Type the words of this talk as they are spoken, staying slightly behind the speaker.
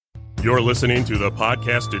You're listening to the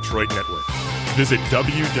Podcast Detroit Network. Visit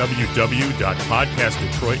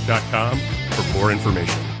www.podcastdetroit.com for more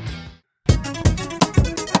information.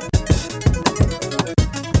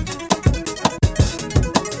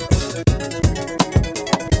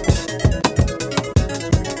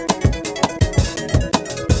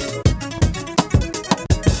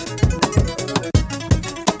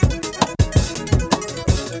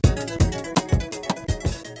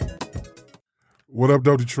 What up,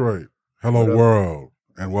 though, Detroit? Hello, world,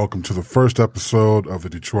 and welcome to the first episode of the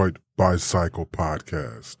Detroit Bycycle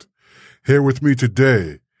podcast. Here with me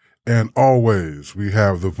today, and always, we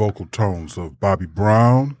have the vocal tones of Bobby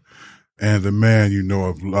Brown and the man you know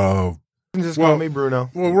of love. Just call me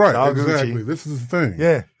Bruno. Well, right, Dog exactly. Gucci. This is the thing.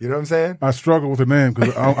 Yeah, you know what I'm saying? I struggle with the name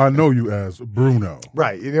because I know you as Bruno.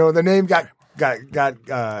 Right. You know, the name got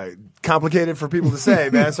complicated for people to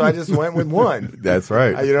say, man, so I just went with one. That's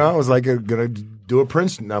right. I was like going to do a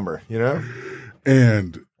Prince number, you know?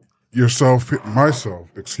 And myself, here,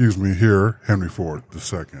 Henry Ford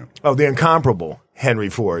II. Oh, the incomparable Henry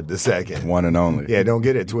Ford II. One and only. Yeah, don't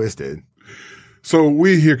get it twisted. So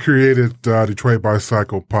we here created Detroit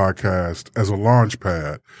Bycycle podcast as a launch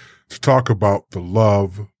pad to talk about the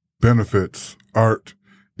love, benefits, art,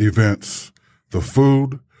 events, the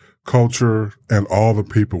food, culture, and all the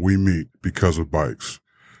people we meet because of bikes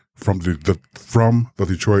from the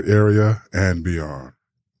Detroit area and beyond.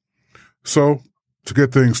 So to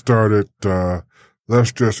get things started,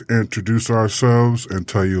 let's just introduce ourselves and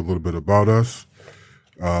tell you a little bit about us.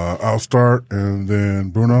 I'll start, and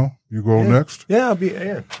then Bruno, you go next. Yeah, I'll be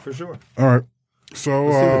for sure. All right.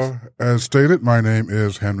 So as stated, my name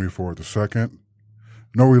is Henry Ford II.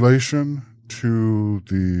 No relation to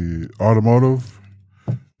the automotive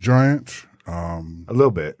giant. A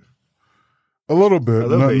little bit. A little bit.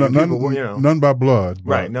 None by blood.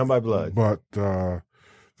 Right, none by blood. But the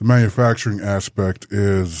manufacturing aspect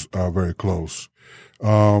is very close.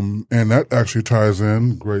 And that actually ties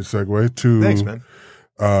in, great segue, to Thanks, man.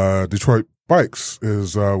 Detroit Bikes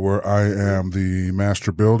is where I am the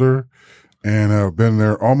master builder, and I've been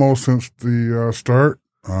there almost since the start,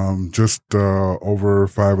 just over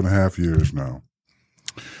 5.5 years now.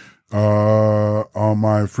 On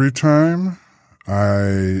my free time,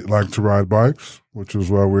 I like to ride bikes, which is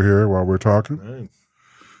why we're here, while we're talking. Nice.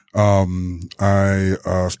 I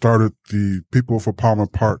started the People for Palmer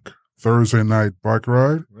Park Thursday night bike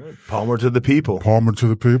ride. Right. Palmer to the people. Palmer to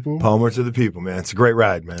the people. Palmer to the people, man. It's a great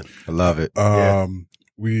ride, man. I love it. That's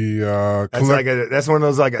one of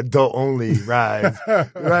those like adult only rides,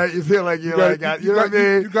 right? You feel like you know what I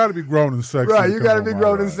mean? You got to be grown and sexy, right? You got to be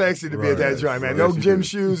grown and sexy to be at that joint, man. No gym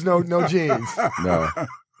shoes, no jeans. No,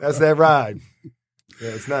 that's that ride. Yeah,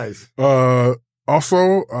 it's nice.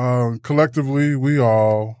 Also, collectively, we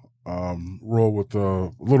all roll with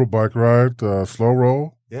a little bike ride, slow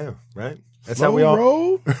roll. Yeah, right. That's slow how we all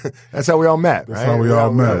roll. That's how we all met. That's right? how we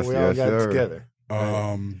all met. We all got together.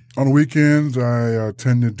 On weekends, I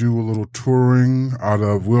tend to do a little touring out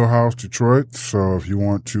of Wheelhouse, Detroit. So if you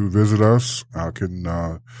want to visit us, I can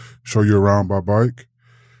show you around by bike.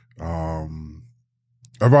 I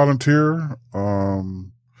volunteer.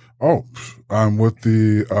 I'm with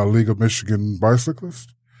the League of Michigan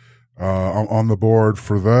Bicyclists. I'm on the board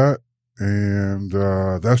for that, and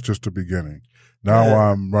that's just the beginning.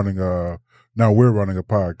 Now we're running a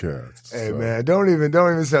podcast. Hey, man, don't even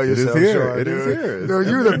sell yourself short. It is here. Dude,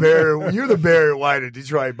 you're the Barry White of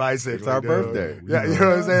Detroit Bicycle. It's our birthday. Yeah, you know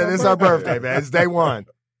what I'm saying? It's our birthday, man. It's day one.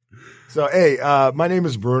 So, hey, my name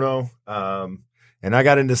is Bruno, and I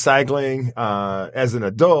got into cycling as an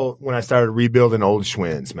adult when I started rebuilding old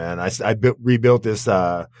Schwinn's, man. I rebuilt this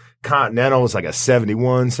Continental. It was like a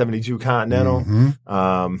 71, 72 Continental.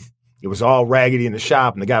 Mm-hmm. It was all raggedy in the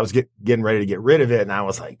shop, and the guy was getting ready to get rid of it, and I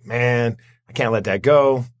was like, man, I can't let that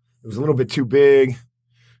go. It was a little bit too big,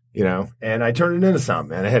 you know, and I turned it into something,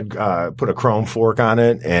 man. I had put a chrome fork on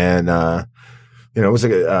it, and, it was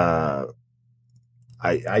like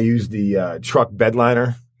I used the truck bed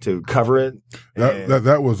liner to cover it.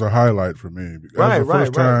 That was a highlight for me. That was the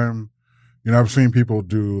first time, I've seen people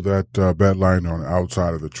do that bed liner on the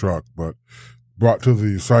outside of the truck, but brought to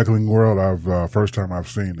the cycling world, first time I've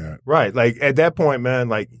seen that. Right. Like at that point, man,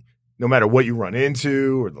 like no matter what you run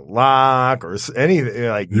into or the lock or anything,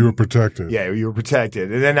 like you were protected. Yeah, you were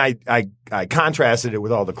protected. And then I contrasted it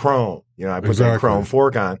with all the chrome. I put that chrome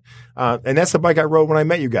fork on. And that's the bike I rode when I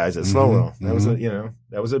met you guys at Slow Roll. That was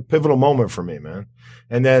that was a pivotal moment for me, man.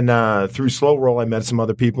 And then through Slow Roll, I met some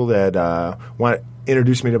other people that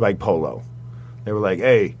introduced me to bike polo. They were like,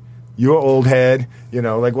 "Hey, you're an old head,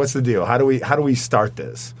 like what's the deal? How do we start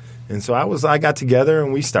this?" And so I got together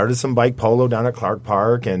and we started some bike polo down at Clark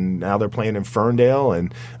Park, and now they're playing in Ferndale,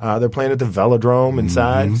 and they're playing at the Velodrome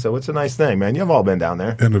inside. So it's a nice thing, man. You've all been down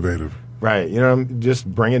there. Innovative. Right. Just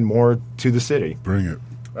bringing more to the city. Bring it.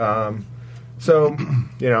 So,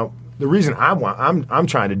 the reason I'm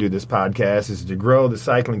trying to do this podcast is to grow the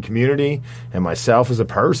cycling community and myself as a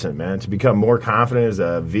person, man, to become more confident as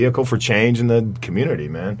a vehicle for change in the community,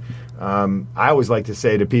 man. I always like to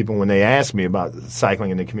say to people when they ask me about cycling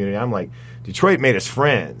in the community, I'm like, Detroit made us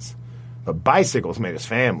friends, but bicycles made us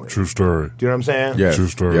family. True story. Do you know what I'm saying? Yes. True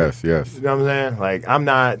story. Yes. You know what I'm saying? Like, I'm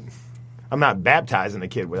not baptizing a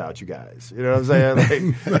kid without you guys. You know what I'm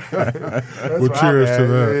saying? Like, Well, cheers to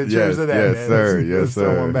that. Cheers to that, yes, man. sir. Let's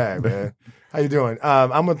throw one back, man. How you doing? I'm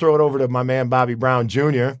going to throw it over to my man, Bobby Brown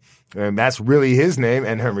Jr., and that's really his name,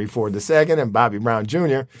 and Henry Ford II, and Bobby Brown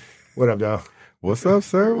Jr. What up, though? What's up,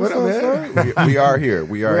 sir? What up, sir? We are here.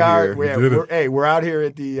 We are here. We're out here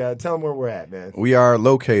at the, tell them where we're at, man. We are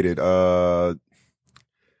located down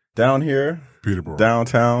here, Peterborough.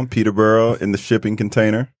 downtown Peterborough, in the shipping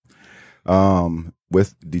container.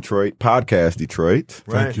 With Detroit Podcast Detroit.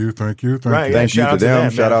 Thank you. Thank you to them.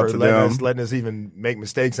 Shout out to them. Letting us even make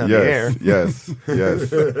mistakes on the air. Yes. Because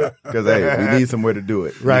hey, we need somewhere to do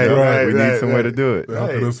it. Right. We need somewhere to do it.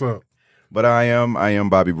 Helping us up. But I am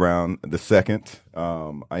Bobby Brown II.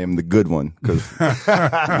 I am the good one because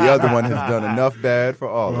the other one has done enough bad for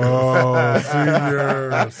all of us.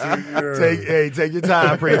 Senior. Take your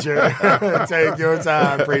time, preacher. Take your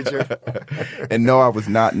time, preacher. And no, I was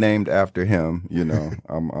not named after him.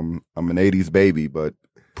 I'm an '80s baby, but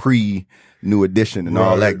pre New Edition and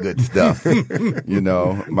all that good stuff.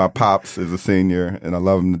 My pops is a senior, and I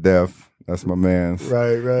love him to death. That's my man.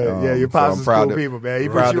 Right. Yeah, your pops is cool people, man. He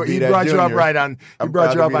brought you up right on. He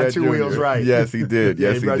brought you up on two wheels, right? Yes, he did.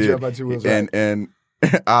 Yes, he brought did. you up on two wheels, right. And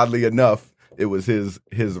oddly enough, it was his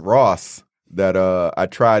Ross that I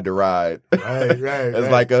tried to ride as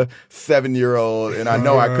like a 7-year-old, and I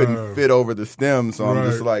know I couldn't fit over the stem, so I'm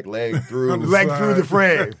just like leg through the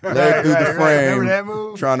frame, Remember that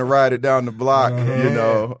move? Trying to ride it down the block, Step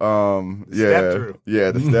through.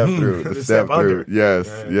 The step through, the step through, yes,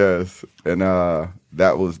 and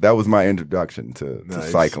that was my introduction to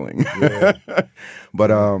cycling. Yeah. But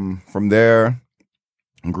from there,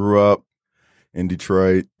 grew up in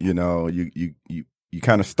Detroit. You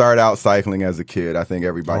kind of start out cycling as a kid. I think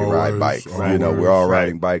everybody ride bikes. We're all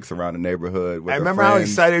riding bikes around the neighborhood. With I remember how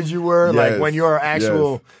excited you were, like when your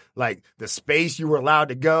actual, like the space you were allowed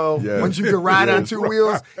to go. Yes. Once you could ride on two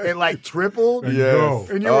wheels, it like tripled. Yes.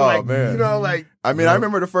 And you were man. I mean, I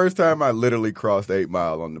remember the first time I literally crossed 8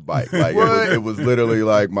 Mile on the bike. Like it was literally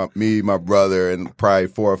like my brother, and probably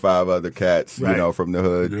 4 or 5 other cats, from the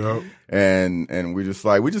hood. Yep. And we just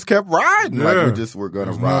kept riding. Yeah. Like we're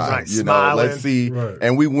gonna ride. Let's see. Right.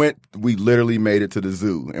 And we literally made it to the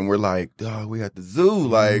zoo, and we're like, dog, we at the zoo.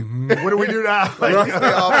 Like, what do we do now? we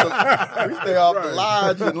stay off the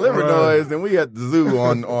lodge in Livernois, and we at the zoo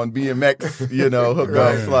on BMX,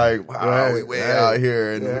 hookups. Like, wow, we way out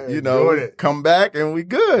here, and come back and we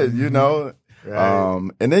good,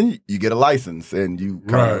 Right. And then you get a license and you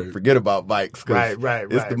kind of forget about bikes because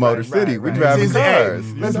it's the Motor City. We're driving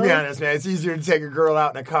cars. Let's be honest, man. It's easier to take a girl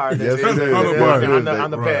out in a car than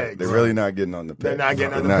on the pegs. They're really not getting on the pegs. They're not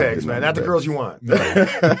getting on the pegs, man. Not the girls you want.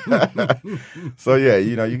 So yeah,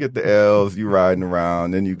 you get the L's, you riding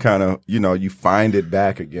around, and you kind of, you find it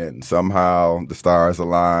back again. Somehow the stars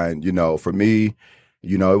align. For me,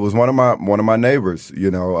 it was one of my neighbors.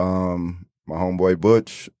 My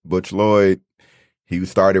homeboy Butch Lloyd. He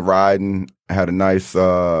started riding, had a nice,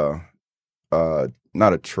 not a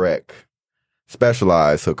Trek,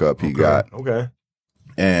 Specialized hookup he got. Okay.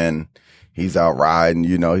 And he's out riding,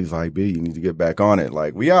 he's like, B, you need to get back on it.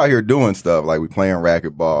 Like, we out here doing stuff, like we playing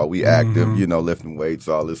racquetball, we active, lifting weights,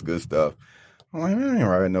 all this good stuff. I'm like, man, I ain't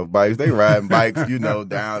riding no bikes. They riding bikes,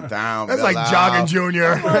 downtown. That's like jogging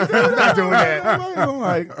junior. I'm not doing that. I'm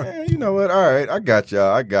like, man, you know what? All right, I got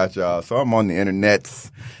y'all. So I'm on the internet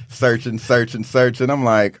searching. I'm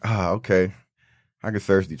like, okay. I could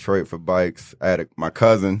search Detroit for bikes. I had my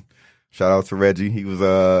cousin, shout out to Reggie. He was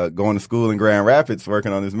going to school in Grand Rapids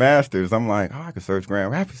working on his master's. I'm like, I could search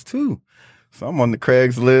Grand Rapids too. So I'm on the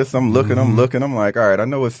Craigslist. I'm looking. I'm like, all right, I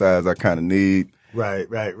know what size I kind of need. Right.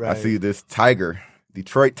 I see this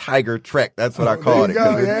Detroit Tiger Trek. That's what I called it.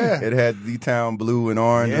 It had D-Town blue and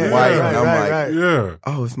orange and white. And I'm like,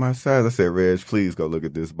 oh, it's my size. I said, Reg, please go look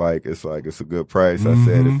at this bike. It's a good price. I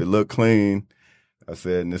said, if it look clean, I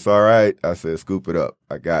said, and it's all right. I said, scoop it up.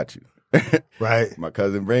 I got you. Right. My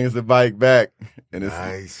cousin brings the bike back, and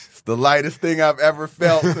it's the lightest thing I've ever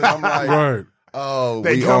felt. And I'm like, Oh,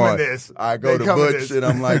 they we come on. in this. I go They to come in Butch this. and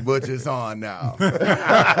I'm like, Butch, it's on now.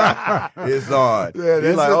 It's on. Yeah,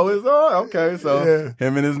 He's like, oh, it's on? Okay. So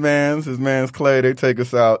him and his man's Clay, they take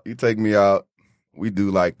us out. He take me out. We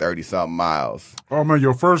do like 30-something miles. Oh, man,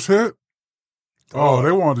 your first hit? Oh,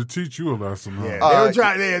 they wanted to teach you a lesson. Huh? Yeah, they were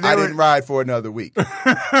trying. I didn't ride for another week.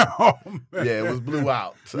 Oh, man. Yeah, it was blew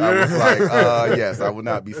out. I was like, yes, I will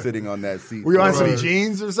not be sitting on that seat. Were you on for- some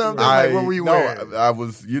jeans or something? Like, what were you wearing? I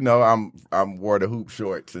was, I'm wore the hoop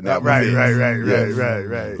shorts and that was Right, it. right. Yes.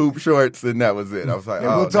 Right. Hoop shorts and that was it. I was like,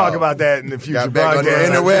 And we'll talk about that in the future Got back on the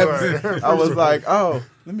broadcast, I'm interwebs. sure. I was like,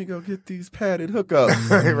 let me go get these padded hookups.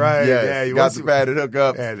 Right, Yes, yeah, you got want the some- padded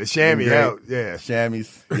hookups. Yeah, the chamois Them great out. Yeah. Chamois.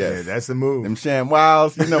 Yes. Yeah, that's the move. Them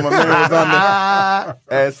ShamWows. You know, my man was on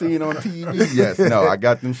the, as seen on TV. Yes. No, I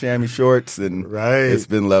got them chamois shorts and Right. it's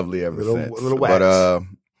been lovely ever Little- since. little wax. But,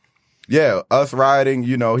 yeah, us riding,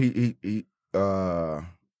 you know, he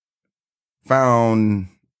found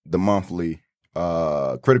the monthly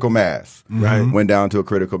critical mass. Right. Went down to a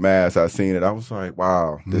critical mass. I seen it. I was like,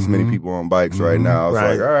 wow, this many people on bikes right now. I was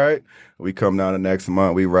Right. like, all right, we come down the next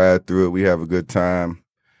month. We ride through it. We have a good time,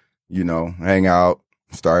 you know, hang out,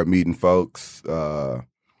 start meeting folks,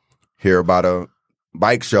 hear about a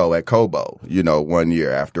bike show at Kobo, you know, one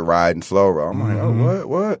year after riding slow roll. I'm like, oh,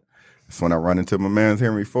 what? That's when I run into my man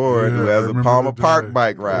Henry Ford, who Yeah, I has a remember Palmer the Park day.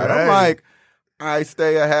 bike ride. Right. I'm like, I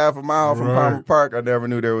stay a half a mile from Right. Palmer Park. I never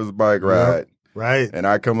knew there was a bike ride. Right. And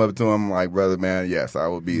I come up to him like, brother, man, yes, I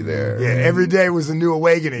will be there. Yeah, every day was a new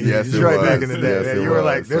awakening. Yes, in it Detroit was. back in the day. Yes, man. it You were was.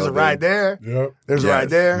 like, there's So a ride there. Yep. There's a Yes. ride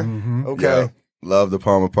there. Mm-hmm. Okay. Yeah. Love the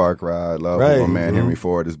Palmer Park ride. Love Right. what my man Henry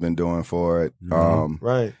Ford has been doing for it.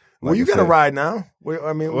 Right. Well, Like you I got a said. ride now.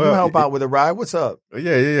 I mean, you Well, help out with a ride. What's up?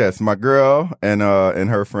 Yeah. It's my girl and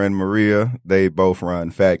her friend Maria. They both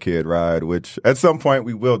run Fat Kid Ride, which at some point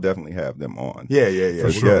we will definitely have them on. Yeah.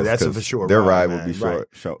 For sure. Yeah, that's a 'cause for sure. Their ride man. will be Right.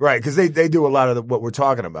 short. Right, because they do a lot of what we're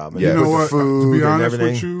talking about, man. Yeah. You With know the what? food To be and honest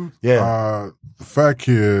everything. with you, Yeah. the Fat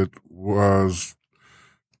Kid was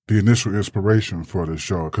the initial inspiration for this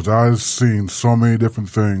show because I've seen so many different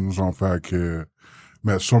things on Fat Kid,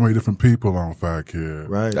 met so many different people on Fat Kid.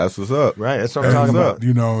 Right. That's what's up. Right. That's what I'm talking And, about.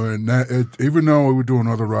 you know, and even though we were doing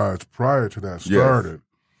other rides prior to that started,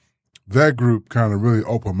 that group kind of really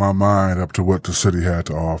opened my mind up to what the city had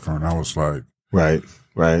to offer, and I was like, Right.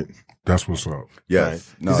 "That's what's up."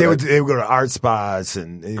 Yes. Because they would go to art spots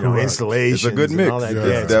and Correct. installations. It's a good and mix. all that. Yeah. Yeah,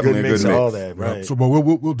 It's it's a definitely good a mix good of mix. all that. Yep. Right. So, but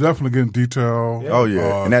we'll definitely get in detail. Oh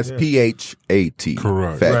yeah, and that's PHAT.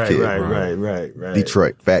 Correct. Fat Kid. Right.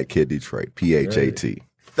 Detroit, Fat Kid Detroit, PHAT.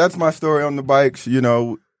 That's my story on the bikes. You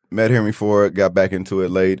know, met Henry Ford, got back into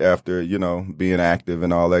it late after, you know, being active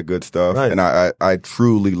and all that good stuff. Right. And I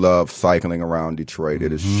truly love cycling around Detroit.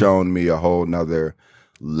 It has shown me a whole nother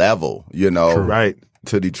level, you know, Right.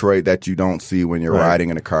 to Detroit that you don't see when you're Right. riding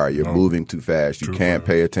in a car. You're moving too fast. You can't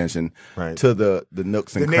pay attention Right. to the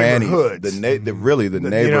nooks and The crannies. neighborhoods. The really the You know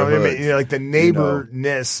neighborhoods. what I mean? You know, like the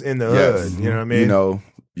neighborness in the hood. You know what I mean? You know,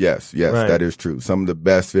 yes, Right. that is true. Some of the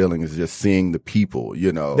best feeling is just seeing the people,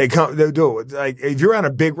 you know. They do it. Like if you're on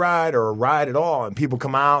a big ride or a ride at all, and people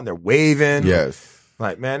come out and they're waving. Yes.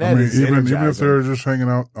 Like man, I that mean, is even if energizing. they're just hanging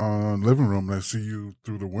out on the living room, they see you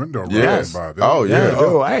through the window Yes. riding by. Oh, yeah, yeah.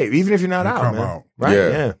 oh, hey, even if you're not They out, come man. out. Right?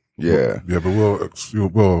 Yeah. Yeah. Yeah, but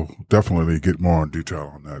we'll definitely get more in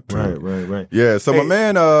detail on that too. Right. Yeah. So Hey. my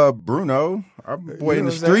man Bruno, our boy in know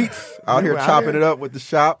the that? streets, out here You out chopping here. it up with the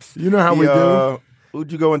shops. You know how we do.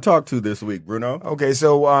 Who'd you go and talk to this week, Bruno? Okay,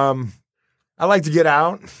 so I like to get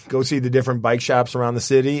out, go see the different bike shops around the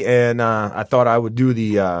city, and I thought I would do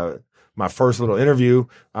the my first little interview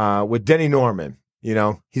with Denny Norman. You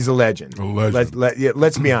know, he's a legend. A legend.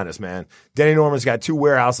 Let's be honest, man. Denny Norman's got 2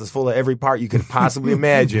 warehouses full of every part you could possibly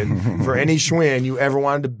imagine for any Schwinn you ever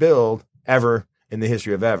wanted to build ever in the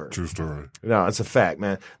history of ever. True story. No, it's a fact,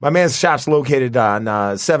 man. My man's shop's located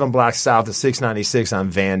on 7 blocks south of 696 on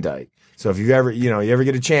Van Dyke. So if you ever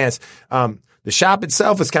get a chance, the shop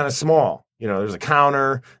itself is kind of small. You know, there's a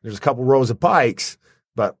counter, there's a couple rows of bikes,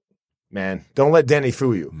 but man, don't let Denny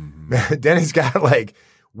fool you. Denny's got like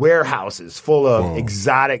warehouses full of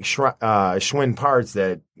exotic Schwinn parts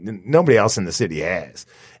that nobody else in the city has.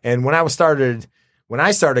 And when I started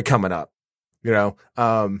coming up, you know,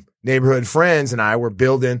 neighborhood friends and I were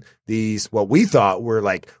building these, what we thought were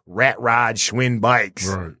like rat rod Schwinn bikes.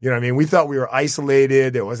 Right. You know what I mean? We thought we were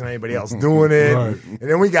isolated. There wasn't anybody else doing it. Right. And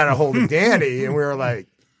then we got a hold of Danny and we were like,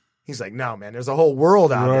 he's like, no, man, there's a whole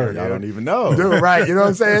world out there. Right. I dude. don't even know. Dude, right. You know what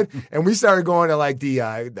I'm saying? And we started going to like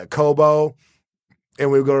the Kobo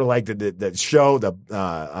and we would go to like the show,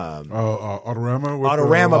 Autorama,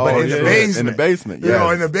 but in the basement. In the basement, You know,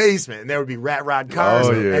 in the basement. And there would be rat rod cars.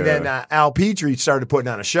 Oh, yeah. And then Al Petrie started putting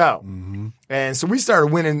on a show. Mm-hmm. And so we started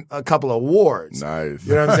winning a couple of awards. Nice.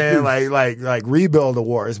 You know what I'm saying? like rebuild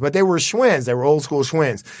awards. But they were Schwinns. They were old school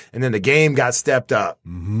Schwinns. And then the game got stepped up.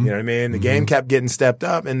 Mm-hmm. You know what I mean? The game kept getting stepped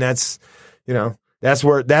up. And that's, you know, that's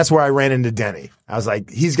where I ran into Denny. I was like,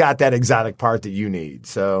 he's got that exotic part that you need.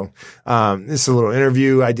 So this is a little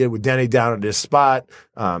interview I did with Denny down at this spot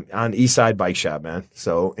on East Side Bike Shop, man.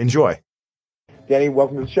 So enjoy. Denny,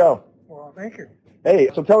 welcome to the show. Well, thank you. Hey,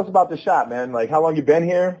 so tell us about the shop, man. Like, how long you been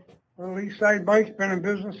here? Well, East Side Bike's been in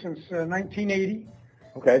business since 1980.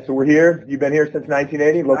 Okay, so we're here. You've been here since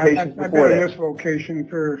 1980. Locations I've before been in that? this location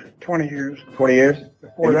for 20 years. 20 years?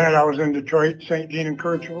 Before that, I was in Detroit, St. Jean and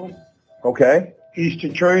Kirchville. Okay. East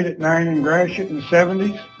Detroit at 9 and Gratiot in the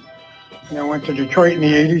 70s. And I went to Detroit in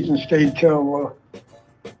the 80s and stayed till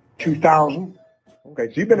 2000. Okay,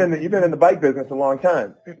 so you've been in the bike business a long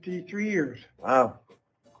time. 53 years. Wow.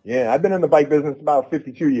 Yeah, I've been in the bike business about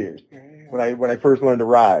 52 years when I first learned to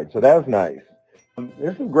ride. So that was nice.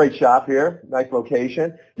 This is a great shop here. Nice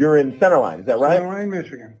location. You're in Centerline, is that right? Centerline,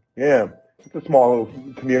 Michigan. Yeah. It's a small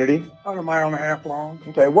little community. About a mile and a half long.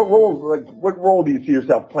 Okay. What role do you see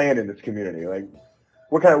yourself playing in this community? Like,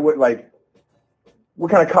 what kind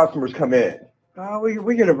of customers come in?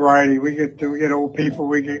 We get a variety. We get old people,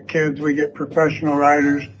 we get kids, we get professional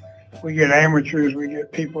riders, we get amateurs, we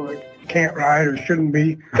get people that can't ride or shouldn't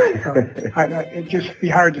be. It'd just be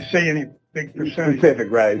hard to say any big percentage.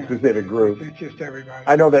 Specific group. It's just everybody.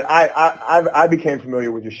 I know that I became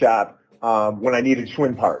familiar with your shop when I needed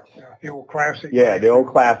Schwinn parts. The old classics. Yeah, the old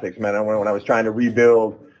classics, man. When I was trying to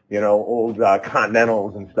rebuild, old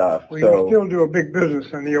Continentals and stuff. We still do a big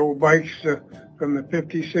business on the old bikes from the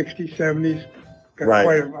 50s, 60s, 70s. Got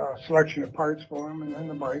quite a selection of parts for them, and then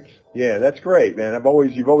the bikes. Yeah, that's great, man.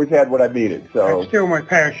 You've always had what I've needed. So that's still my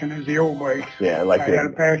passion is the old bikes. Yeah, I had a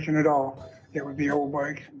passion at all. It would be old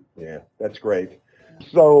bikes. Yeah, that's great.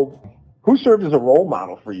 So, who served as a role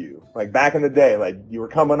model for you? Like back in the day, like you were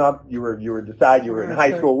coming up, you were in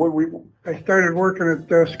high school. I started working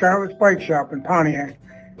at Scarlett's Bike Shop in Pontiac,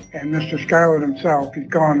 and Mr. Scarlett himself, he's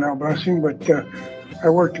gone now, bless him, but I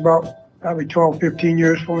worked about probably 12, 15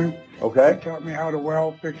 years for him. Okay. He taught me how to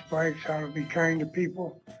weld, fix bikes, how to be kind to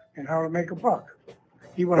people, and how to make a buck.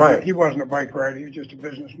 He wasn't a bike rider. He was just a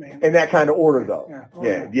businessman. In that kind of order, though.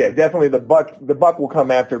 Yeah, definitely. The buck will come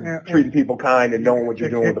after treating people kind and knowing what you're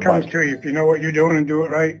doing with the bike. It comes to you if you know what you're doing and do it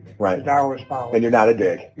right. Right. The dollars follow. And you're not a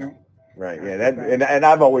dick. No. Right. Yeah. And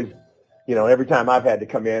I've always, every time I've had to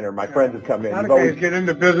come in or my friends have come in, a lot of guys get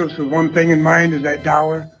into business with one thing in mind is that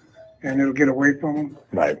dollar, and it'll get away from them.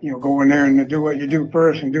 Right. Go in there and do what you do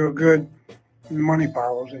first and do it good. And the money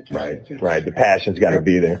follows. Right. The passion's got to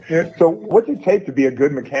be there. Yeah. So, what's it take to be a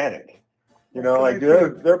good mechanic? There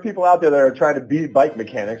are people out there that are trying to be bike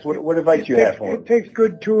mechanics. What advice you have for them? It takes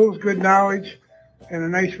good tools, good knowledge, and a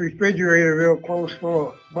nice refrigerator real close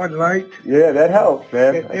full of Bud Light. Yeah, that helps,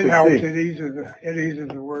 man. It helps. It eases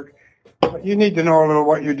the work. But you need to know a little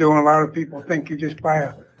what you're doing. A lot of people think you just buy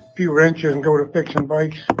a few wrenches and go to fixing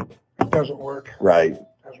bikes. It doesn't work. Right. It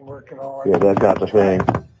doesn't work at all. Yeah, that's not the thing.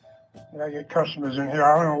 I get customers in here.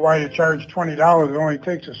 I don't know why you charge $20. It only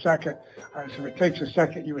takes a second. I said, if it takes a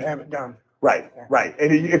second, you would have it done. Right.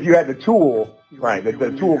 And if you had the tool,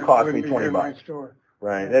 the tool cost me $20.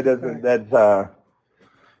 Right.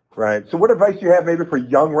 Right. So what advice do you have maybe for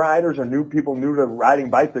young riders or new people new to riding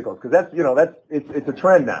bicycles? Because it's a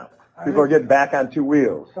trend now. People are getting back on two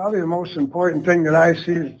wheels. Probably the most important thing that I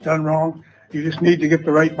see is done wrong. You just need to get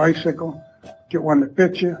the right bicycle, get one that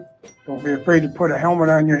fits you. Don't be afraid to put a helmet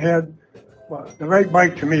on your head. Well, the right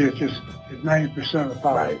bike to me is 90% of the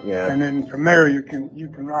power. Right, yeah. And then from there you can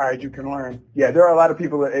ride, you can learn. Yeah, there are a lot of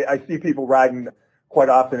people I see people riding quite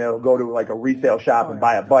often. They'll go to like a resale shop and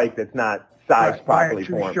buy a bike that's not sized properly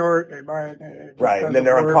for them. Buy it too short. They buy it. Right, and then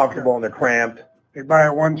they're uncomfortable and they're cramped. They buy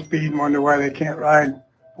it one speed and wonder why they can't ride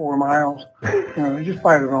 4 miles. They just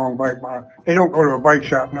buy the wrong bike. They don't go to a bike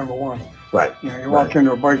shop, number one. Right. You walk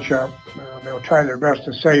into a bike shop, they'll try their best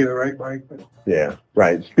to sell you the right bike, but yeah,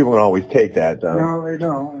 right. People don't always take that. No, they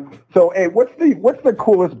don't. So, hey, what's the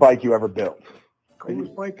coolest bike you ever built?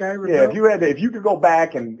 Coolest bike I ever built? If you could go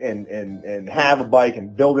back and have a bike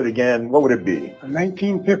and build it again, what would it be? A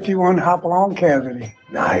 1951 Hopalong Cassidy.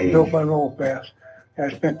 Nice. Built by Roll Fast. I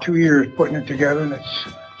spent 2 years putting it together, and it's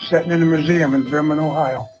sitting in a museum in Bremen,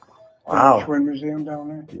 Ohio. Wow. The Schwinn Museum down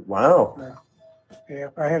there. Wow. Yeah,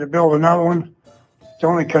 if I had to build another one, it's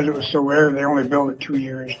only because it was so rare. They only build it 2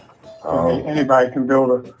 years. Oh. Anybody can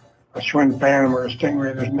build Schwinn Phantom or a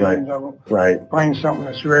Stingray. There's millions of them. Right. Find something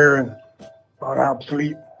that's rare and about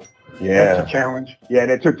obsolete. Yeah. That's a challenge. Yeah,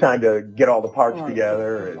 and it took time to get all the parts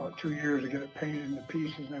together. It took about 2 years to get it painted into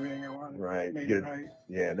pieces and everything I wanted. Right. Made it right.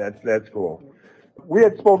 Yeah, that's cool. We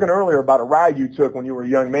had spoken earlier about a ride you took when you were a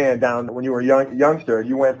young man when you were a youngster.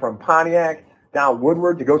 You went from Pontiac down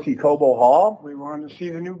Woodward to go see Cobo Hall. We wanted to see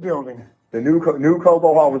the new building. The new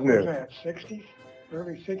Cobo Hall was new. What was that, 60s?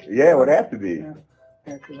 Early 60s? Yeah, it would have to be.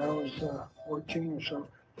 Yeah, because I was 14 or so.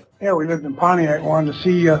 Yeah, we lived in Pontiac. Wanted to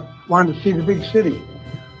see the big city.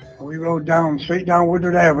 We rode straight down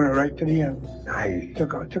Woodward Avenue right to the end. Nice.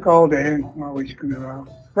 Took all day while we screwed around.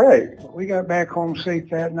 Right. But we got back home safe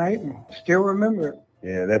that night and still remember it.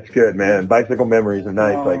 Yeah, that's good, man. Bicycle memories are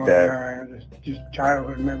nice like that. Yeah, just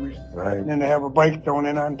childhood memories. Right. And then to have a bike thrown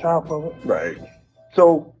in on top of it. Right.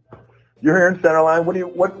 So you're here in Centerline.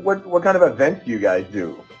 What kind of events do you guys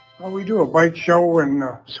do? Well, we do a bike show and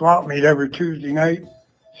swap meet every Tuesday night,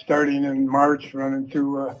 starting in March, running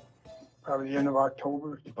through probably the end of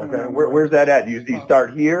October. Okay. Where's that at? Do you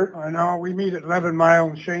start here? I know. We meet at 11 Mile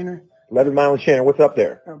and Shaner. 11 Mile and Shannon. What's up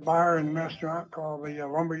there? A bar and restaurant called the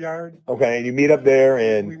Lumberyard. Okay, and you meet up there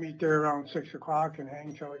and... We meet there around 6 o'clock and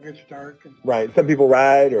hang till it gets dark. And right. Some people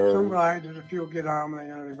ride or... Some ride. There's a few get on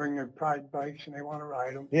them. They bring their pride bikes and they want to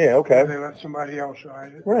ride them. Yeah, okay. Or they let somebody else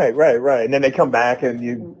ride it. Right. And then they come back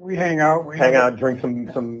and we hang out. Drink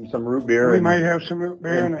some root beer. We might have some root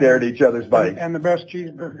beer. And stare at each other's bikes. And the best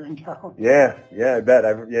cheeseburger in town. Yeah, I bet.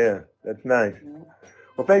 That's nice. Yeah.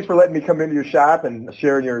 Well, thanks for letting me come into your shop and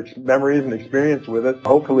sharing your memories and experience with us.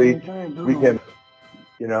 Hopefully, we can,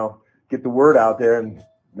 get the word out there and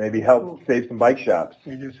maybe help save some bike shops.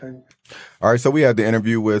 All right, so we had the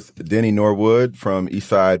interview with Denny Norwood from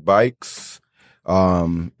Eastside Bikes.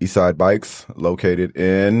 Eastside Bikes, located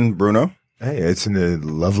in Bruno. Hey, it's in the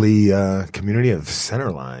lovely community of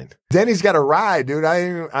Centerline. Denny's got a ride, dude.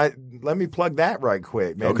 Let me plug that right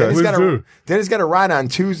quick, man. Okay. Denny's got a ride on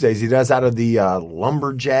Tuesdays. He does out of the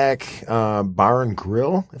Lumberjack Bar and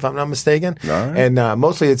Grill, if I'm not mistaken. Right. And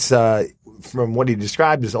mostly it's from what he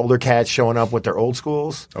described as older cats showing up with their old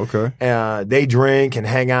schools. Okay. They drink and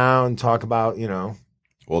hang out and talk about,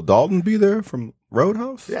 Will Dalton be there from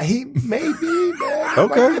Roadhouse? Yeah, he may be, man.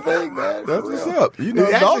 Okay. Think, man. That's what's up. It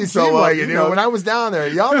actually seemed like it, when I was down there.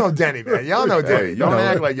 Y'all know Denny, man. Y'all know Denny. Hey, don't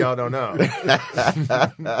act like y'all don't know.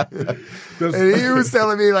 And he was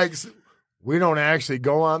telling me, like, we don't actually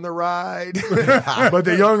go on the ride, but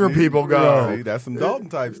the younger people go. See, that's some Dalton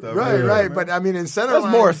type stuff. Right. But I mean, in Centerline,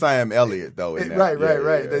 that's more Sam Elliott though. Right.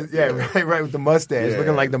 Right. With the mustache,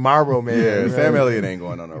 looking like the Marlboro Man. Yeah, right? Sam Elliott ain't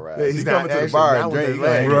going on no ride. He's not coming to the bar and drink.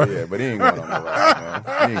 Yeah, but he ain't going on no ride.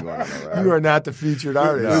 Man. He ain't going on no ride. You are not the featured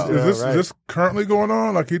artist. No. Is this currently going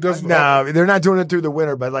on? Like he doesn't? No, they're not doing it through the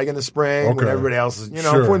winter, but like in the spring when everybody else is,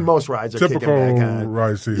 when most rides are typical kicking back on.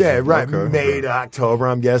 ride season. Yeah, right. May to October,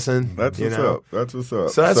 I'm guessing. That's what's up. That's what's up.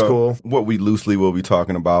 So that's cool. What we loosely will be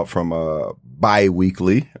talking about from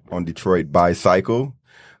bi-weekly on Detroit Bycycle,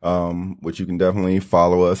 which you can definitely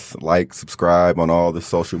follow us, like, subscribe on all the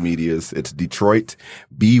social medias. It's Detroit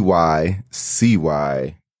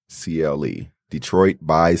BYCYCLE. Detroit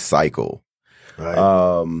Bycycle. Right.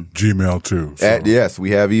 Gmail too. So. Yes,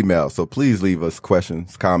 we have email. So please leave us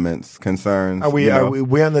questions, comments, concerns. Are we on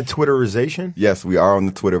the Twitterization? Yes, we are on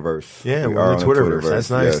the Twitterverse. Yeah, we're on the Twitterverse. That's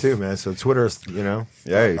nice too, man. So Twitter's, IG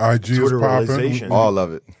is popping. All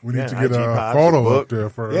of it. We need to get a photo up there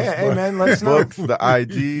first. Yeah, hey man, let us know. Books, the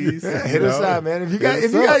IGs. Hit us up, man.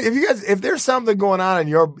 If there's something going on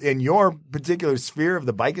in your particular sphere of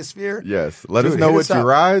the bikeosphere, yes, let us know what you're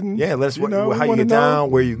riding. Yeah, let us know how you get down,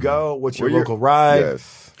 where you go, what's your local ride.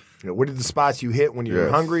 Yes. What are the spots you hit when you're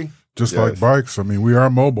hungry? Just like bikes. I mean, we are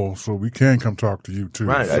mobile, so we can come talk to you too.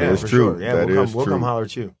 Right, that is true. Sure. Yeah, we'll come holler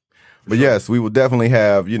at you. But yes, we will definitely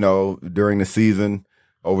have, during the season,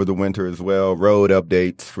 over the winter as well, road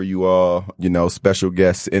updates for you all, special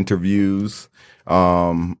guest interviews. We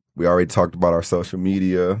already talked about our social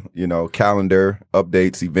media, calendar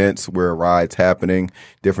updates, events where a ride's happening,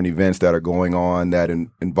 different events that are going on that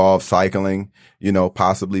involve cycling,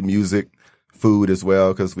 possibly music, food as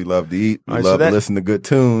well, because we love to eat. We love to listen to good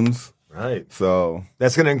tunes. Right. So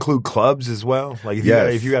that's going to include clubs as well. Like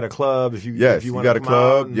if you got a club, if you got a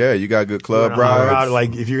club, you got good club rides.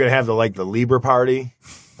 Like if you're going to have the Libra party,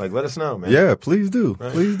 like let us know, man. Yeah, please do.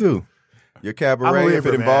 Right. Please do. Your I'm a cabaret, Libra, if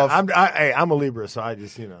it man. involves, I'm a Libra, so I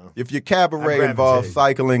just, if your I cabaret gravitate. involves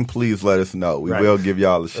cycling, please let us know. We Right. will give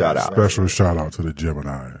y'all a shout out. Special shout out to the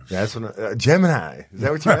Geminis. That's what Gemini. Is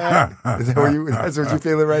that what you're at? Is that where that's what you're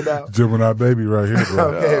feeling right now? Gemini baby right here, bro.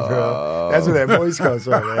 Okay, bro. That's where that voice comes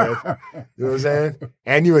from, man. You know what I'm saying?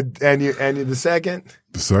 And you're the second,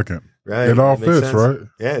 The second. right? It all That makes fits, sense. right?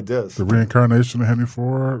 Yeah, it does. The reincarnation of Henry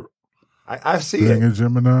Ford, I see being it. a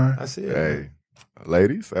Gemini. I see it. Hey,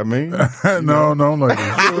 ladies, I mean, no, ladies.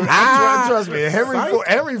 Trust me,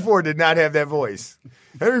 Henry Ford did not have that voice.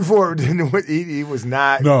 Henry Ford didn't. He was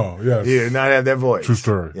not. No, yes. He did not have that voice. True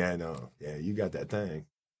story. Yeah, no. Yeah, you got that thing.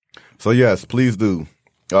 so yes, please do.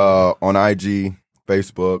 On IG,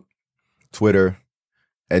 Facebook, Twitter,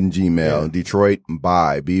 and Gmail. Yeah. Detroit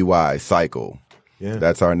by Cycle. Yeah,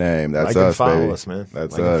 That's our name. That's like and us, follow baby. us, man.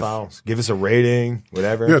 That's like and us. follow us. Give us a rating,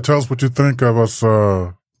 whatever. Yeah, tell us what you think of us.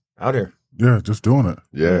 Out here. Yeah, just doing it.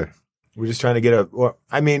 Yeah. We're just trying to get we're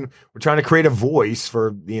trying to create a voice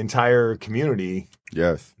for the entire community.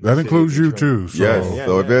 Yes. That includes you too. So. Yes. Yeah,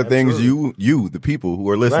 so if there are things absolutely. you, the people who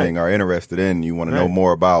are listening, Right. are interested in, you want to know Right.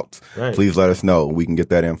 more about, Right. please let us know. We can get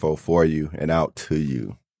that info for you and out to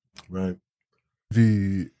you. Right.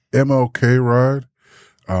 The MLK ride,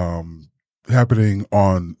 happening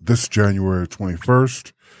on this January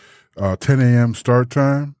 21st, 10 a.m. start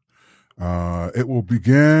time. It will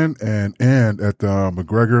begin and end at the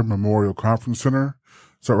McGregor Memorial Conference Center.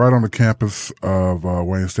 So right on the campus of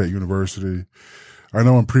Wayne State University. I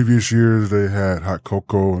know in previous years they had hot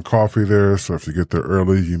cocoa and coffee there. So if you get there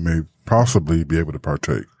early, you may possibly be able to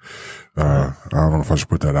partake. I don't know if I should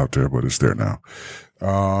put that out there, but it's there now.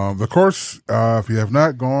 The course, if you have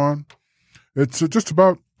not gone, it's just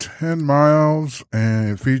about 10 miles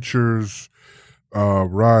and it features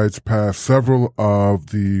rides past several of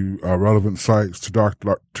the relevant sites to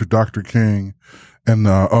Dr. King and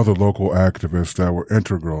other local activists that were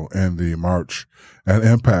integral in the march and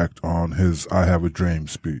impact on his I Have a Dream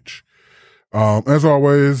speech. As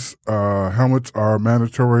always, helmets are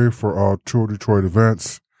mandatory for all Tour Detroit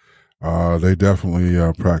events. They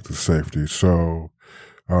definitely practice safety. So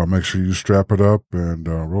make sure you strap it up and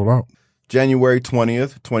roll out. January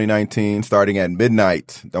 20th, 2019, starting at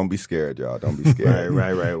midnight. Don't be scared, y'all. Don't be scared.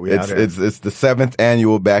 Right. We out here. It's the 7th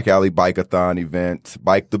annual Back Alley Bike-a-thon event,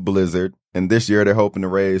 Bike the Blizzard. And this year they're hoping to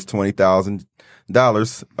raise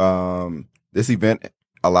 $20,000. This event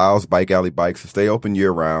allows Bike Alley Bikes to stay open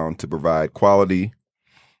year round to provide quality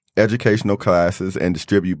educational classes and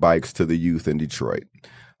distribute bikes to the youth in Detroit.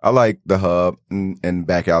 I like the Hub and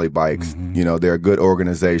Back Alley Bikes. Mm-hmm. You know, they're a good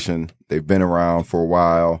organization. They've been around for a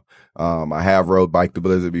while. I have rode Bike the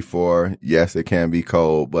Blizzard before. Yes, it can be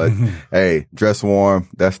cold, but hey, dress warm.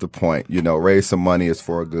 That's the point. You know, raise some money. It's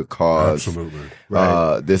for a good cause.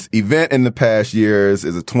 Absolutely. This event in the past years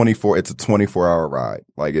is it's a 24-hour ride.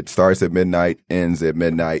 Like it starts at midnight, ends at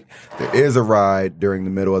midnight. There is a ride during the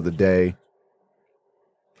middle of the day.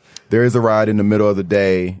 There is a ride in the middle of the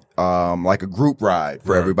day, like a group ride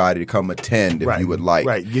for everybody to come attend if you would like.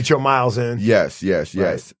 Right. Get your miles in. Yes.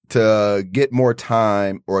 Right. To get more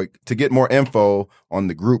time or to get more info on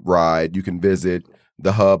the group ride, you can visit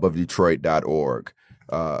thehubofdetroit.org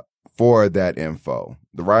for that info.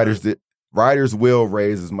 The riders will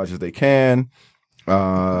raise as much as they can.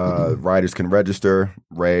 Riders can register,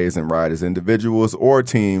 raise, and ride as individuals or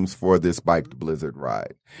teams for this Bike the Blizzard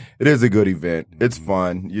ride. It is a good event. It's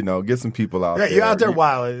fun. You know, get some people out there. You're out there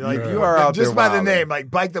wilding. Like You are out there just by the wilding. name, like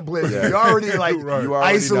Bike the Blizzard. Yeah. You're already like You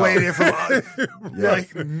already isolated know. from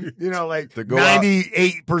like To go out-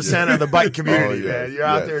 98% of the bike community, yes, man. You're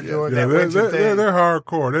out yes, there yes. doing Yeah, that winter thing. they're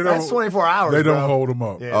hardcore. They That's don't. 24 hours. They don't bro. hold them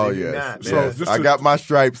up. Yeah, Oh, they do yes. not, So man. just I to- got my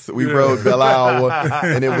stripes. We rode Belle Isle,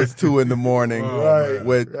 and it was 2 a.m. Right,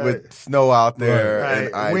 with snow out there. Right.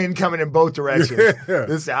 And I Wind coming in both directions. Yeah.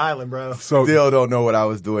 This is the island, bro. So still don't know what I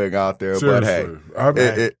was doing out there, but hey,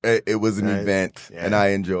 seriously, it was an event, and I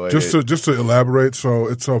enjoyed just it. to elaborate, so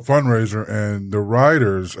it's a fundraiser, and the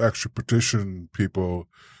riders actually petition people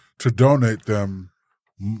to donate them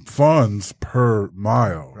funds per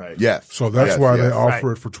mile. Right. Yes. So that's Yes, why they yes. offer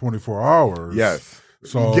Right. it for 24 hours. Yes.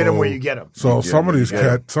 So You get them where you get them. So You some get of 'em, these you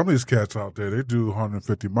get some of these cats out there, they do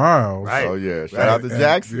 150 miles. Right. Oh yeah. Shout Right. out to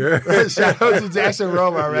Jackson. Yeah. Shout out to Jackson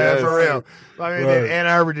Roma, man, Yes. for real. I mean, Right. Ann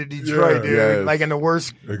Arbor to Detroit, Yeah. dude, Yes. like in the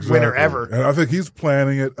worst Exactly. winter ever. And I think he's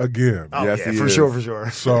planning it again. Oh, Yes, yeah, he for is. sure.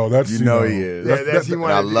 So that's, You know he is. Yeah, that's- that's he that-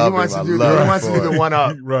 I love wants him. to I do love the, him he wants to for do the it. one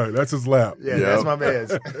up. Right. That's his lap. Yeah, Yep. that's my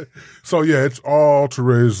man's. So yeah, it's all to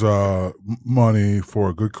raise money for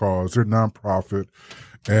a good cause. They're nonprofit,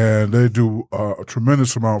 and they do a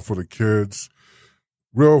tremendous amount for the kids.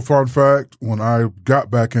 real fun fact, when I got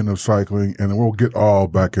back into cycling, and we'll get all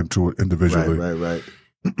back into it individually. Right.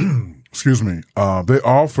 Excuse me. They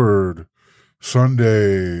offered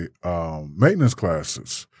Sunday maintenance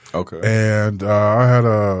classes. Okay. And I had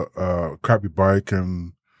a crappy bike,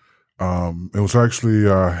 and it was actually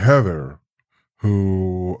Heather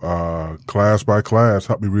who, class by class,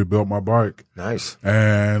 helped me rebuild my bike. Nice.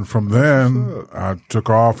 And from then, I took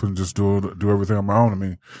off and just do everything on my own. I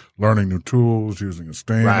mean, learning new tools, using a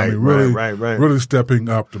stand. Right, I mean, really, right. really stepping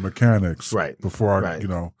up the mechanics. Right. Before I,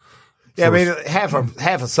 Yeah, I mean, half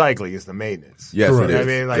of cycling is the maintenance. Yes, Correct. it is. I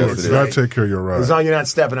mean, like, yes, it's it You is. got to take care of your ride. As long as you're not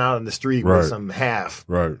stepping out on the street Right. with some half.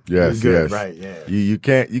 Right. Yes, You're good, yes. right, yeah. You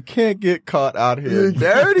can't get caught out here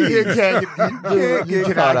dirty. You can't get get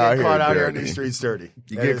caught caught out out here here in dirty. these streets dirty.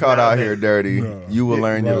 You That get is caught not out a here thing. dirty, No. you will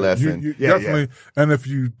learn your Right. lesson. You Yeah, definitely. And if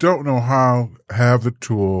you don't know how, have the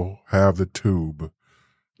tool, have the tube.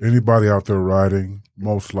 Anybody out there riding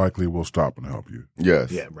most likely will stop and help you.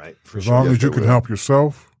 Yes. Yeah, right. For As sure. long Yes, as you they can will. help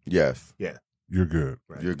yourself, Yes. you're good.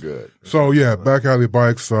 Right. You're good. So yeah, Back Alley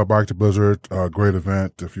Bikes, Bike to Blizzard, great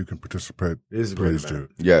event. If you can participate, It is a great please event.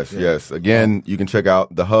 do. Yes, yes. Again, you can check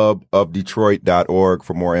out thehubofdetroit.org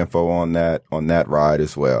for more info on that ride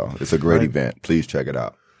as well. It's a great Right. event. Please check it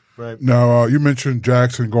out. Right. Now, you mentioned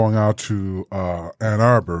Jackson going out to Ann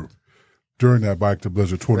Arbor during that Bike to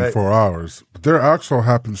Blizzard 24 hours. But there also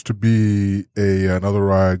happens to be another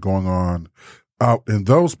ride going on out in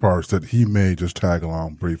those parts that he may just tag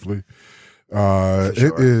along briefly. For It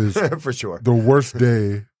sure. is For sure. the worst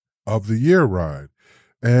day of the year ride.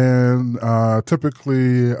 And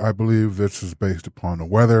typically, I believe this is based upon the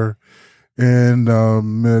weather in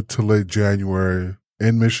mid to late January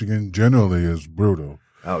in Michigan generally is brutal.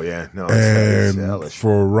 Oh, yeah. No, it's And hellish.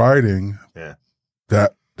 for riding, Yeah.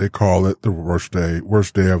 that they call it the worst day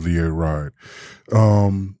of the year ride.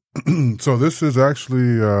 So this is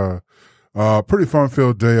actually a pretty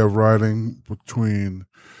fun-filled day of riding between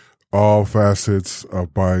all facets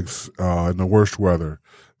of bikes in the worst weather.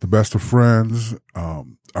 The best of friends are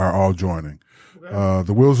all joining.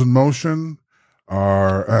 The Wheels in Motion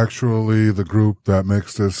are actually the group that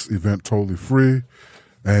makes this event totally free,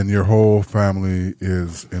 and your whole family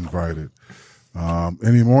is invited.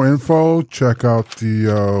 Any more info, check out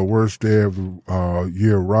the worst day of the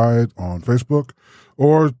year ride on Facebook,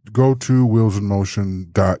 or go to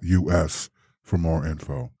wheelsinmotion.us for more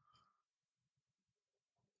info.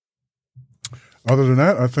 Other than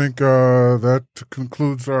that, I think that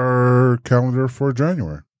concludes our calendar for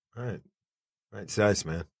January. All right. Right. It's nice,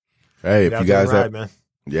 man. Hey, Get if out you there guys and ride, have, man.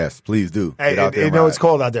 yes, please do. Hey, Get out there you and know ride. it's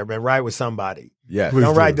cold out there, man. Ride with somebody. Yes. Please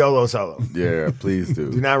Don't ride do. dolo solo. Yeah, please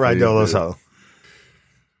do. Do not ride Please dolo do. solo.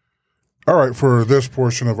 All right, for this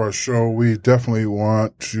portion of our show, we definitely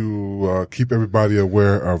want to keep everybody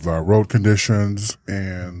aware of road conditions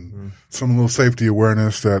and some little safety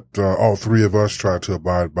awareness that all three of us try to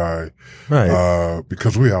abide by, Right.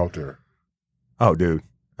 because we out there. Oh, dude.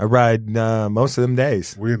 I ride most of them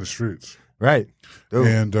days. We in the streets. Right. Dude.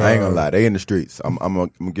 And I ain't gonna lie, they in the streets. I'm gonna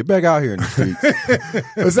get back out here in the streets.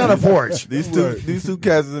 It's on a porch. These two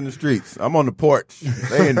cats is in the streets. I'm on the porch.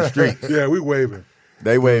 They in the streets. Yeah, we waving.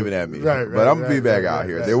 They waving at me. Right, but I'm gonna right, be back right, out right,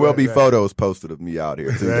 here. right, there will right, be right. photos posted of me out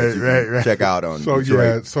here too that you can right. check out on So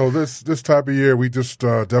Detroit. so this time of year, we just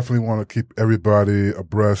definitely want to keep everybody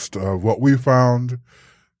abreast of what we found,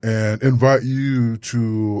 and invite you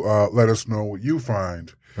to let us know what you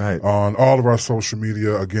find. Right. On all of our social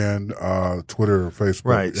media, again, Twitter, Facebook,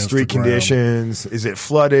 Right. Street Instagram. conditions. Is it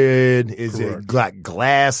flooded? Is Correct. it got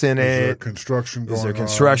glass in Is there it? construction going Is on? there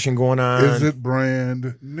construction going on? Is it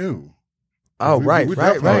brand new? Oh, We right.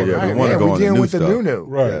 definitely- yeah, we wanna go we're on the dealing new with the stuff. new.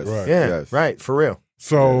 Right, Yes. right. Yeah. Yes. Right. For real.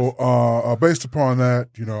 So, based upon that,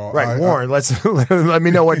 Right. Warren, let's let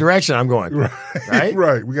me know what direction I'm going. Right. Right?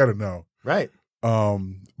 Right. We got to know. Right.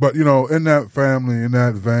 But in that family, in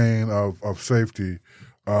that vein of safety,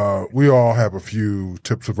 we all have a few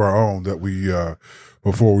tips of our own that we,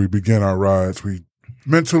 before we begin our rides, we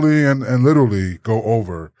mentally and literally go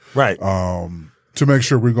over, Right. to make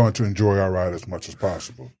sure we're going to enjoy our ride as much as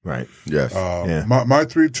possible. Right. Yes. Yeah. My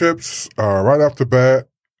three tips are right off the bat,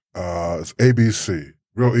 it's ABC,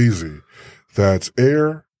 real easy. That's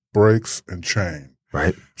air, brakes, and chain.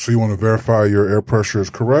 Right. So you want to verify your air pressure is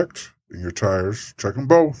correct in your tires. Check them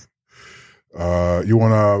both. You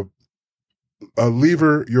want to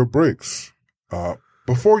lever your brakes, but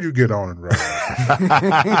before you get on and ride.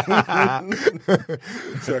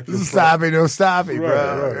 Stopping, don't stop it, bro.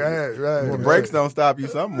 Right. Right. Brakes don't stop you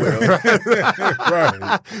somewhere.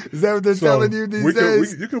 Right. Is that what they're telling you these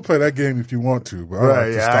days? You can play that game if you want to, but I Right,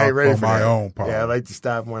 like to I stop ain't ready on for my that. own power. Yeah, I like to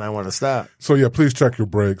stop when I want to stop. So yeah, please check your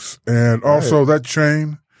brakes. And also that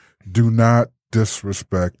chain, do not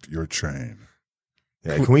disrespect your chain.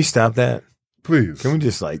 Yeah, can we stop that? Please. Can we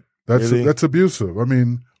just like That's abusive. I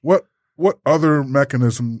mean, what other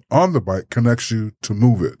mechanism on the bike connects you to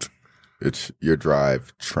move it? It's your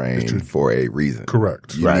drive train for a reason.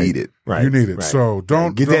 Correct. You need it. Right. You need it. Right. So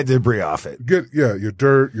don't get that debris off it. your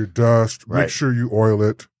dirt, your dust. Right. Make sure you oil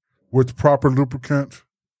it with proper lubricant.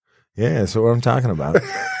 Yeah, that's what I'm talking about.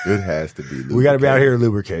 It has to be lubricated. We got to be out here You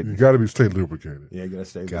lubricated. got to stay lubricated. Yeah, you got to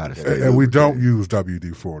stay Gotta lubricated. stay And we don't lubricated.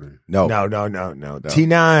 use WD-40. No. No.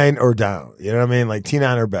 T9 or down. You know what I mean? Like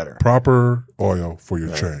T9 or better. Proper oil for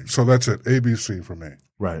your chain. So that's it. ABC for me.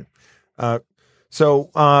 Right. So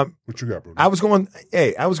What you got, bro? I was going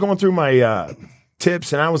through my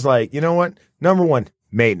tips and I was like, you know what? Number one,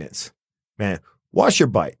 maintenance. Man, wash your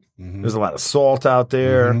bike. Mhm. There's a lot of salt out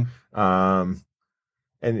there.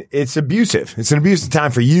 And it's abusive. It's an abusive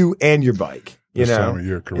time for you and your bike. You This know, time of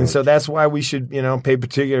year, correct. and so that's why we should, pay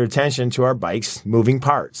particular attention to our bikes' moving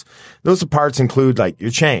parts. Those parts include like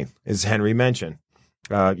your chain, as Henry mentioned,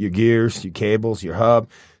 your gears, your cables, your hub.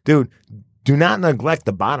 Dude, do not neglect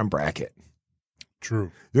the bottom bracket.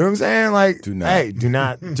 True. You know what I'm saying? Like, Do not. hey, do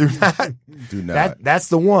not. Do not. That's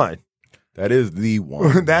the one. That is the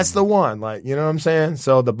one. That's the one. Like, you know what I'm saying?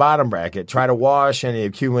 So the bottom bracket, try to wash any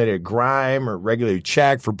accumulated grime or regularly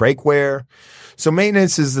check for brake wear. So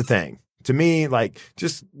maintenance is the thing. To me, like,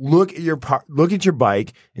 just look at your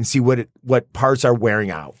bike and see what parts are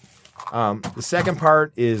wearing out. The second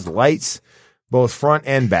part is lights, both front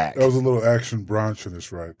and back. That was a little action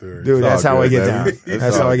Bronchiness right there. Dude, that's how I good, get baby. down.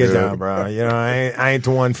 That's how I get down, bro. You know, I ain't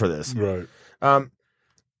the one for this. Right.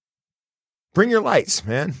 Bring your lights,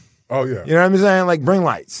 man. Oh, yeah. You know what I'm saying? Like, bring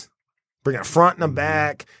lights. Bring a front and a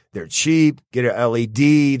back. They're cheap. Get an LED.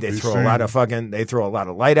 They throw a lot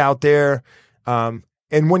of light out there. And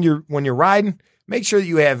when you're riding, make sure that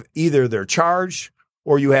you have either their charge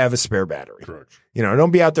or you have a spare battery. Correct. You know,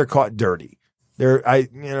 don't be out there caught dirty. I'm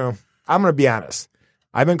going to be honest.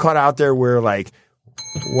 I've been caught out there where like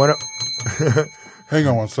Hang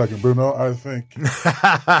on one second, Bruno. I think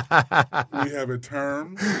we have a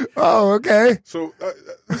term. Oh, okay. So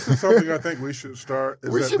this is something I think we should start.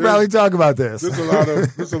 We should probably talk about this. There's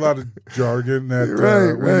a lot of jargon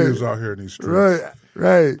that we use out here in these streets.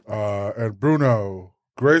 Right. And Bruno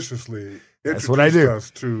graciously That's what I do.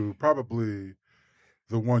 us to probably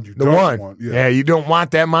the one you The don't one. want. Yeah, you don't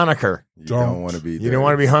want that moniker. You don't want to be. You don't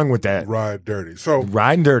want to be hung with that. Ride dirty. So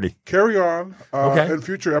Riding dirty. carry on. Okay. In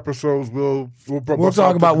future episodes, we'll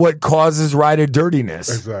talk about what causes rider dirtiness.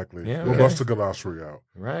 Exactly. Yeah, We'll okay. bust the glossary out.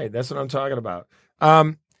 Right. That's what I'm talking about.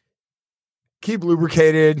 Keep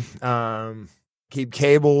lubricated. Keep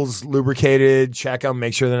cables lubricated. Check them.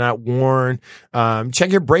 Make sure they're not worn.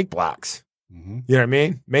 Check your brake blocks. Mm-hmm. You know what I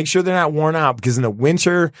mean? Make sure they're not worn out because in the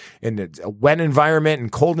winter, in a wet environment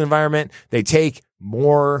and cold environment, they take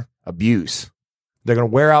more abuse. They're going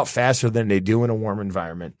to wear out faster than they do in a warm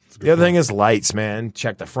environment. The other thing is lights, man.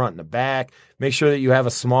 Check the front and the back. Make sure that you have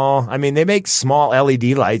they make small LED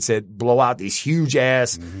lights that blow out these huge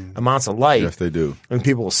ass amounts of light. Yes, they do. And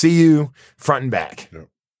people will see you front and back. Yep.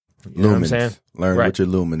 You know what I'm Lumens. saying? Learn Right. what your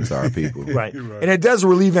lumens are, people. Right. You're right. And it does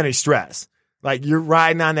relieve any stress. Like you're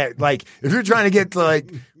riding on that, like if you're trying to get to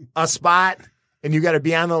like a spot and you got to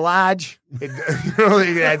be on the lodge,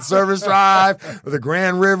 that service drive or the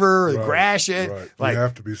Grand River or the Gratiot, Right. like you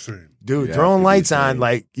have to be seen. dude, You throwing have to be lights on, seen.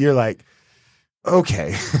 like you're like,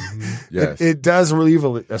 okay, Yes. it does relieve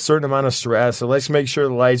a certain amount of stress. So let's make sure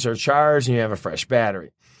the lights are charged and you have a fresh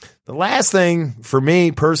battery. The last thing for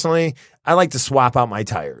me personally, I like to swap out my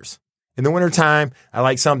tires. In the wintertime, I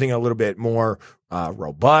like something a little bit more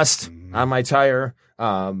robust on my tire,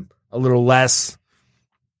 a little less.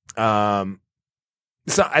 So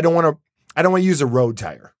I don't want to use a road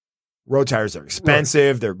tire. Road tires are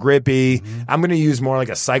expensive. They're grippy. I'm going to use more like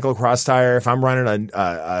a cyclocross tire. If I'm running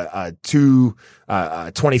a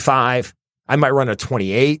 225, I might run a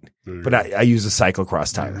 28, but I use a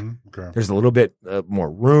cyclocross tire. Okay. There's a little bit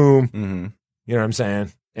more room. Mm-hmm. You know what I'm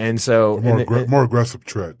saying? And so More aggressive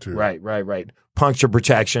tread too. Right. Puncture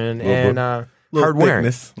protection and hard wearing.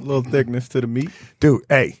 A little thickness to the meat. Dude,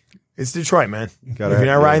 hey, it's Detroit, man. If Gotta you're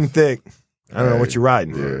not have- riding thick, I don't know what you're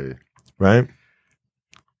riding. Yeah, Right?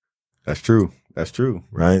 that's true. That's true.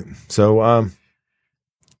 Right. So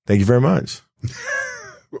thank you very much.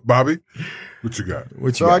 Bobby, what you got? What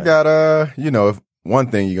you So I got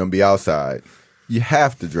one thing, you're going to be outside. You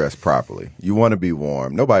have to dress properly. You want to be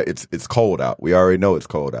warm. It's cold out. We already know it's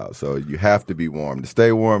cold out. So you have to be warm. To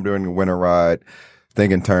stay warm during the winter ride,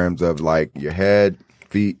 think in terms of like your head,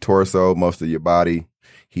 feet, torso, most of your body.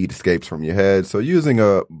 Heat escapes from your head. So using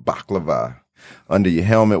a baklava under your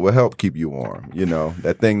helmet will help keep you warm. You know,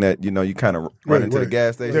 that thing that, you know, you kind of run into the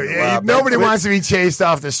gas station. Nobody wants to be chased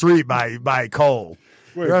off the street by cold.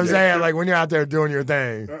 You know what I'm saying? Like when you're out there doing your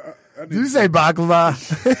thing. Did you say baklava?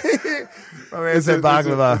 I mean, Is it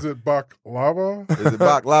baklava? Is it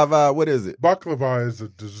baklava? What is it? Baklava is a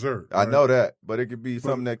dessert. I know that, but it could be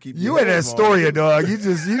something that keeps you in Astoria, dog. You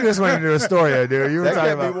just went into Astoria, dude. You were that talking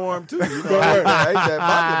kept about me warm too. You know, I ate that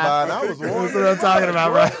baklava and I was warm. That's what I'm talking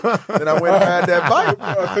about, bro. Then I went and had that bite.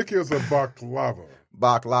 I think it was a baklava.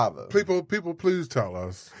 Baklava. People, please tell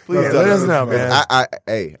us. Please let us know, man.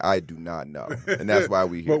 I do not know, and that's why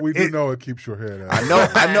we here. But we do know it keeps your head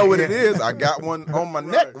out. I know what it is. I got one on my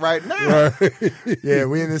neck right now. Right. Yeah,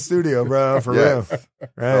 we in the studio, bro, for real.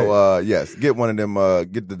 Right. So, yes, get one of them.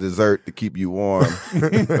 Get the dessert to keep you warm. 'Cause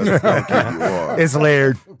it's gonna keep you warm. It's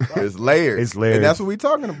layered. It's layers. It's layers. And that's what we're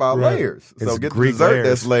talking about. Right. Layers. So It's get the Greek dessert layers.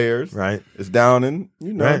 that's layers. Right. It's down and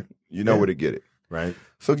you know Right. where to get it. Right.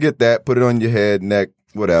 So get that, put it on your head, neck,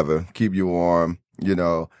 whatever. Keep you warm. You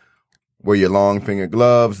know, wear your long finger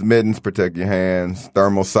gloves, mittens, protect your hands,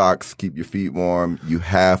 thermal socks, keep your feet warm. You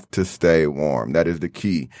have to stay warm. That is the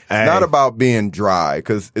key. Hey. It's not about being dry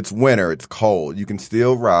because it's winter, it's cold. You can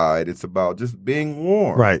still ride. It's about just being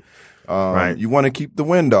warm. Right. Right. You want to keep the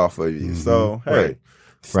wind off of you. So, hey. Right.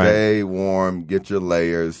 Stay warm, get your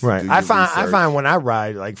layers. Right. do I your find research. when I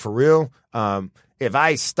ride, like for real, if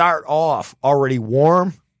I start off already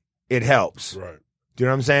warm, it helps. Right. Do you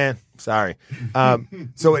know what I'm saying? Sorry.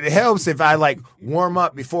 So it helps if I like warm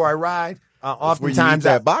up before I ride. Where you Oftentimes eat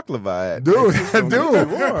that baklava at. Dude, It's gonna dude.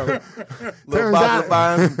 keep you warm. Little Turns out-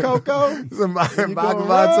 baklava and some cocoa. some going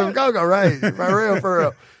baklava and some right. cocoa, right? For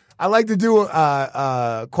real. I like to do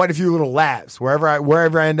quite a few little laps wherever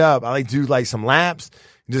I end up. I like to do like some laps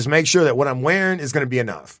and just make sure that what I'm wearing is going to be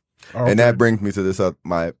enough. Okay. And that brings me to this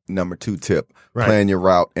my number 2 tip. Right. Plan your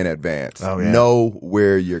route in advance. Oh, yeah. Know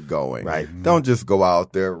where you're going. Right. Don't just go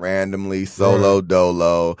out there randomly, solo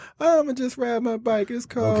dolo. I'm going to just ride my bike. It's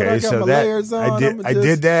cold. Okay, I got so my that layers on. I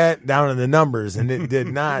did that down in the numbers, and it did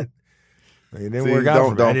not. It didn't work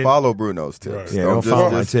out. Don't follow Bruno's tips. Right. Yeah, don't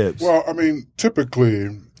follow my tips. Well, I mean, typically,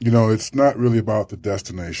 you know, it's not really about the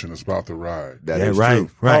destination; it's about the ride. That Yeah, is right, true.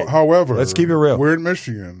 right. However, Let's keep it real. We're in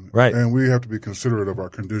Michigan, Right. and we have to be considerate of our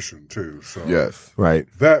condition too. So, Yes. Right,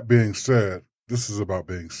 That being said, this is about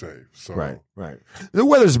being safe. So, right. The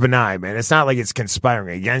weather's benign, man. It's not like it's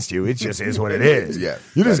conspiring against you. It just is what it is. Yes,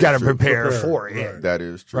 You just that got is to true. prepare for it. Right. That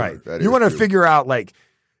is true. Right. That You is want to true. figure out, like,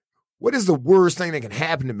 what is the worst thing that can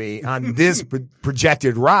happen to me on this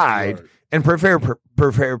projected ride Right. and prepare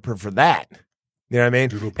for that. You know what I mean?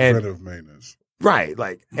 Do the And preventive maintenance. right,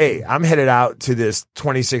 like, hey, I'm headed out to this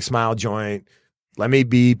 26-mile joint. Let me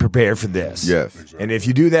be prepared for this. Yes. Exactly. And if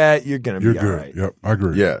you do that, you're gonna You're be good. all right. Yep, I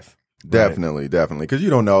agree. Yes. Definitely. Because you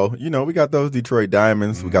don't know. You know, we got those Detroit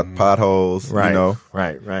diamonds. We got the potholes. Right. You know.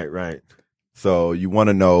 Right. So you want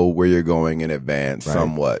to know where you're going in advance Right.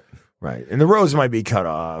 somewhat. Right. And the roads might be cut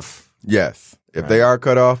off. Yes. If Right. they are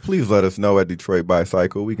cut off, please let us know at Detroit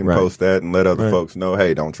Bycycle. We can Right. post that and let other Right. folks know,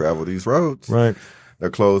 hey, don't travel these roads. Right. They're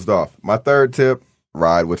closed off. My third tip,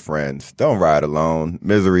 ride with friends. Don't ride alone.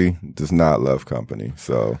 Misery does not love company.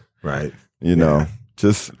 So, Right. you know,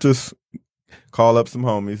 just call up some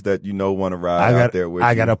homies that you know want to ride out there with you.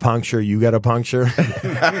 I got a puncture. You got a puncture.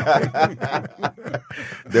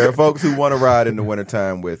 There are folks who want to ride in the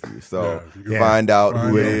wintertime with you. So Yeah, if you can find out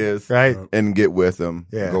who it out. is Right. and get with them.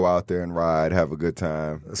 Yeah. Go out there and ride. Have a good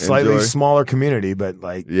time. Slightly Enjoy. smaller community, but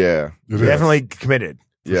like Yeah. It is. definitely committed.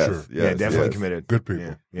 Yes. sure. Yes. Yeah, definitely yes. committed. Good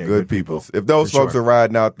people. Yeah, Good people. If those For folks sure. are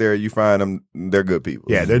riding out there, you find them, they're good people.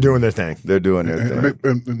 Yeah, they're doing their thing. They're doing their thing.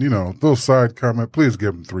 And, you know, little side comment, please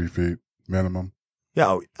give them 3 feet minimum.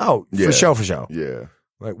 Yeah. Oh, Yeah. for sure. Yeah.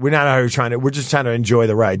 Like we're not out here we're just trying to enjoy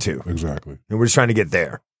the ride too. Exactly. And we're just trying to get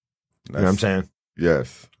there. You know what I'm saying?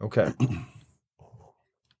 Yes. Okay. All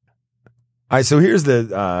right, so here's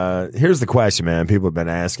the question, man. People have been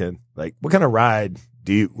asking, like, what kind of ride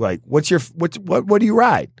do you like? What do you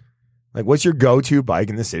ride? Like, what's your go-to bike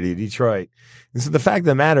in the city of Detroit? And so the fact of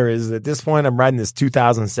the matter is, at this point, I'm riding this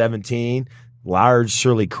 2017 large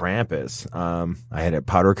Shirley Krampus. I had it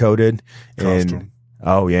powder coated, and Custom.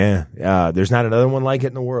 oh yeah, there's not another one like it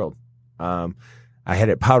in the world. I had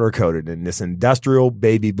it powder coated in this industrial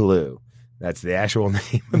baby blue. That's the actual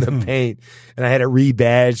name of the paint. And I had it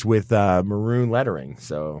rebadged with maroon lettering.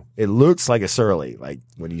 So it looks like a Surly. Like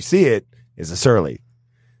when you see it, is a Surly,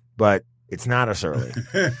 but it's not a Surly.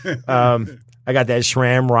 I got that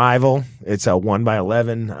SRAM Rival. It's a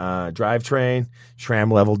 1x11 drivetrain,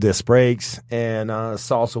 SRAM level disc brakes, and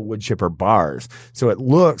Salsa wood chipper bars. So it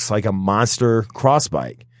looks like a monster cross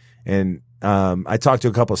bike. And I talked to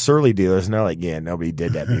a couple of Surly dealers, and they're like, "Yeah, nobody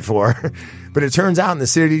did that before." But it turns out in the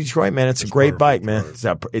city of Detroit, man, it's a great bike, man.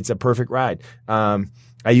 Right. It's a perfect ride. I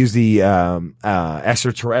use the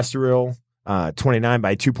extraterrestrial 29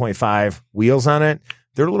 by 2.5 wheels on it.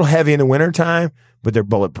 They're a little heavy in the wintertime, but they're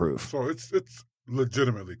bulletproof. So it's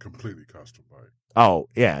legitimately completely custom bike. Oh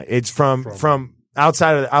yeah, it's from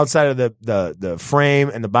outside of the frame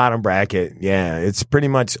and the bottom bracket. Yeah, it's pretty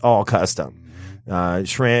much all custom.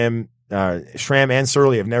 SRAM and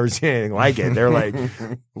Surly have never seen anything like it. They're like,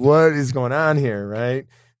 what is going on here, right?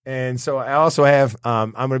 And so I also have,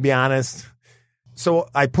 I'm going to be honest. So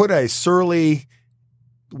I put a Surly,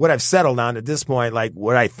 what I've settled on at this point, like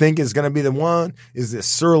what I think is going to be the one is this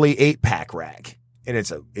Surly 8-pack rack. And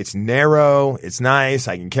it's narrow, it's nice.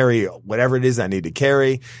 I can carry whatever it is I need to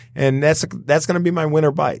carry. And that's going to be my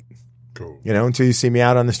winter bike. Cool. You know, until you see me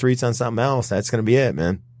out on the streets on something else, that's going to be it,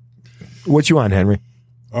 man. What you on, Henry?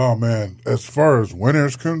 Oh, man. As far as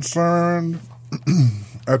winter's concerned,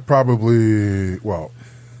 I'd probably, well,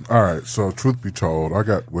 all right. So truth be told, I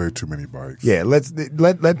got way too many bikes. Yeah,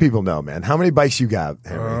 let people know, man. How many bikes you got,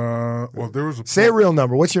 Henry? Well, there was Say a real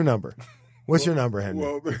number. What's your number? What's your number, Henry?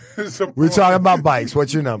 Well, we're talking about bikes.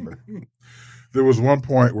 What's your number? There was one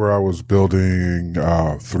point where I was building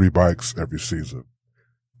 3 bikes every season.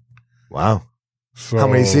 Wow. So how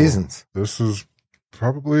many seasons? This is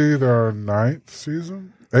probably our 9th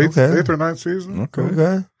season. 8th or 9th season.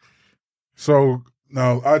 Okay. So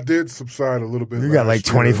now I did subside a little bit. You got like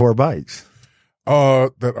 24 bikes.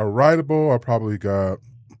 That are rideable, I probably got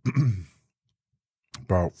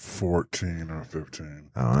about 14 or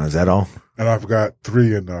 15. Oh, is that all? And I've got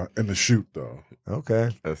 3 in the chute though.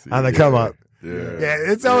 Okay. On the come up. Yeah.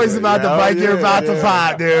 It's always about the bike you're about to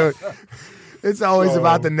pop, dude. It's always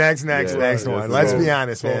about the next one. Let's be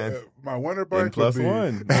honest, man. My winter bike N plus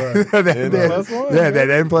one. Right. That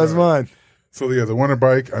N plus one. So yeah, the winter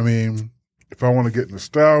bike. I mean, if I want to get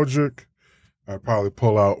nostalgic, I'd probably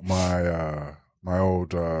pull out my my old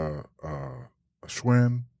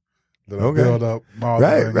Schwinn that I built up.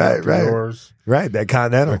 Right. That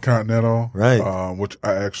Continental. Right. Which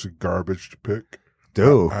I actually garbage to pick.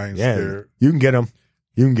 Dude, I ain't scared. You can get them.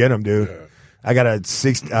 Dude. Yeah. I got a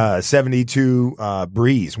 72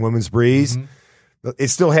 Breeze, women's Breeze. Mm-hmm. It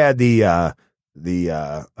still had the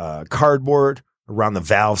cardboard around the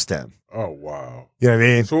valve stem. Oh wow! You know what I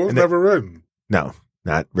mean? So it was never ridden. No,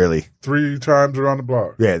 not really. 3 times around the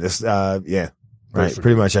block. Yeah, right. Basically.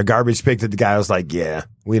 Pretty much. I garbage picked it. The guy was like, "Yeah,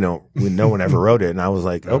 no one ever rode it," and I was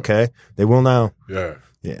like, "Okay, they will now." Yeah.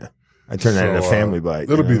 I turned that into a family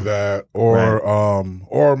bike. It'll be that,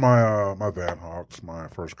 or my Van Hawks, my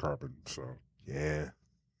first carbon. So yeah.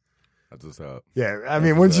 That's what's up. Yeah, I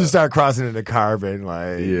mean, once you start crossing into carbon,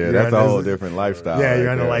 like that's a whole different lifestyle. Yeah, you're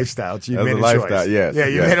on a lifestyle. You made a lifestyle, choice. Yes. Yeah,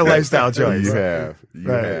 you made a lifestyle choice. You have.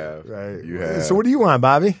 Right. You have. So what do you want,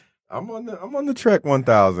 Bobby? I'm on the Trek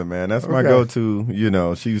 1000, man. That's my go-to. You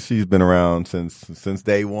know, she's been around since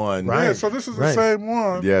day one. Right. Yeah, so this is the same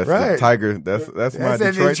one. Yes, the Tiger. That's my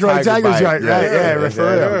Detroit Tiger bike. Right.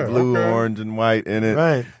 Yeah. Blue, orange, and white in it.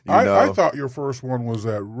 Right. I thought your first one was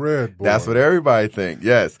that red boy. That's what everybody think.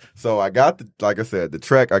 Yes. So I got like I said, the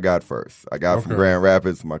Trek I got first. I got from Grand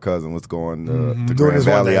Rapids. My cousin was going to Grand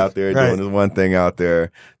Valley out there doing his one thing out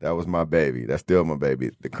there. That was my baby. That's still my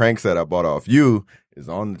baby. The crankset I bought off you is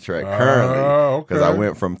on the track currently because I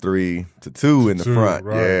went from 3 to 2 in the front.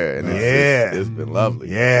 Right. Yeah, and it's been lovely.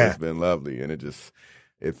 Yeah, it's been lovely, and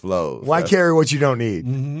it flows. Why carry what you don't need?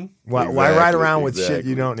 Mm-hmm. Why ride around with shit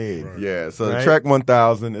you don't need? Right. Yeah, so the Trek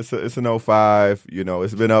 1000, it's an 05. You know,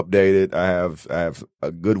 it's been updated. I have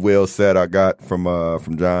a Goodwill set I got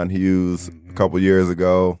from John Hughes a couple years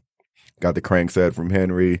ago. Got the crank set from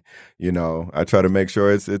Henry. You know, I try to make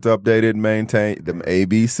sure it's updated and maintained. Them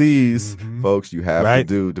ABCs, folks, you have to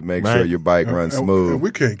do to make sure your bike runs smooth. And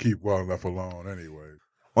we can't keep well enough alone anyway.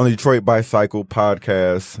 On the Detroit Bycycle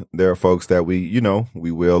podcast, there are folks that we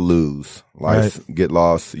will lose. Life get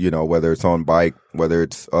lost, whether it's on bike, whether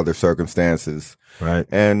it's other circumstances. Right.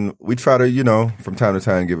 And we try to, from time to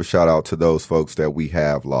time, give a shout out to those folks that we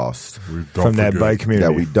have lost. From that bike community.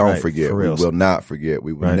 That we don't forget. We will not forget.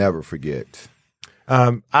 We will never forget.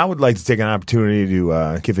 I would like to take an opportunity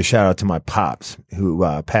to give a shout out to my pops who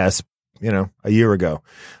passed, a year ago.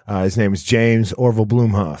 His name is James Orville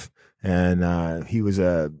Blumhoff. And he was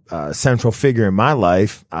a central figure in my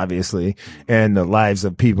life, obviously, and the lives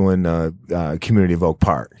of people in the community of Oak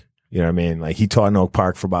Park. You know what I mean? Like, he taught in Oak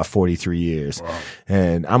Park for about 43 years. Wow.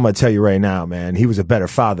 And I'm going to tell you right now, man, he was a better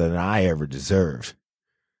father than I ever deserved.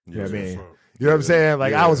 You know what I mean? You know what I'm saying?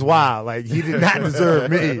 Like, I was wild. Like, he did not deserve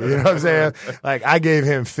me. You know what I'm saying? Like, I gave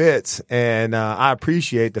him fits. And I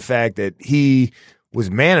appreciate the fact that he was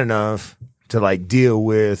man enough to, like, deal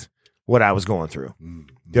with what I was going through. You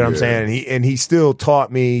know what I'm saying? And he still taught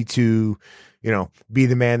me to, you know, be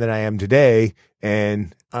the man that I am today.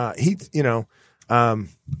 And he, you know,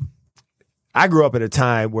 I grew up at a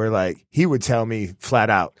time where, like, he would tell me flat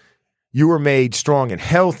out, you were made strong and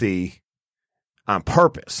healthy on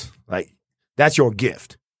purpose. Like, that's your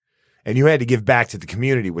gift. And you had to give back to the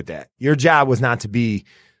community with that. Your job was not to be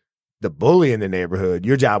the bully in the neighborhood.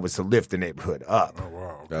 Your job was to lift the neighborhood up. Oh,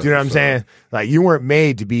 wow. Do you know what I'm saying? Like, you weren't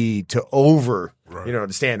made to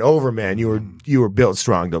to stand over men. You were built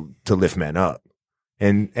strong to lift men up.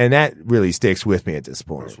 And that really sticks with me at this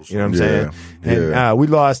point. You know what I'm saying? And we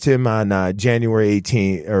lost him on January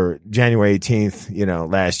 18th, you know,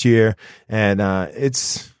 last year. And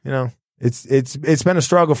it's been a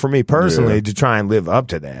struggle for me personally to try and live up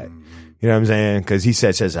to that. You know what I'm saying? Because he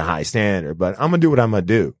sets such a high standard. But I'm gonna do what I'm gonna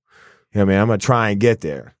do. You know what I mean? I'm gonna try and get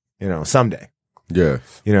there, you know, someday. Yeah.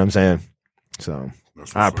 You know what I'm saying? So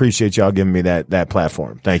I appreciate y'all giving me that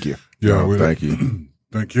platform. Thank you. Yeah, thank you.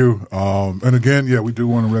 Thank you. And again, we do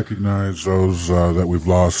want to recognize those that we've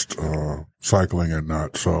lost cycling and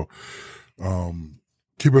not. So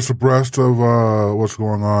keep us abreast of what's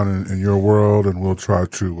going on in your world, and we'll try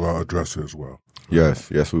to address it as well. Yes,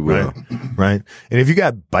 we will. Right. And if you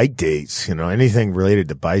got bike dates, you know, anything related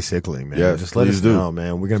to bicycling, man, just let us know,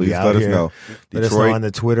 man. We're going to be out here. Let us know on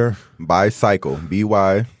the Twitter. Bycycle,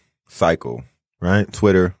 BY Cycle. Right.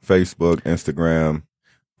 Twitter, Facebook, Instagram,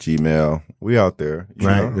 Gmail. We out there. You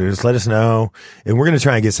know? Just let us know. And we're going to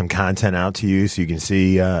try and get some content out to you so you can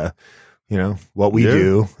see, you know, what we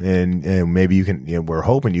do. And maybe you can, you know, we're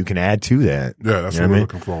hoping you can add to that. Yeah, that's what we're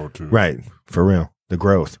looking forward to. Right. For real. The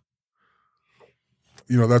growth.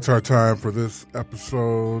 You know, that's our time for this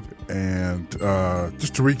episode. And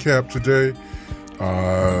just to recap today,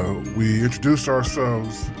 we introduced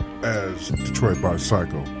ourselves as Detroit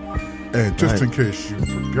Bycycle. And just in case you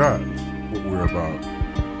forgot what we're about,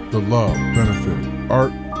 the love, benefit,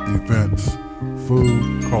 art, events,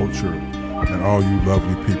 food, culture, and all you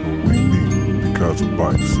lovely people we meet because of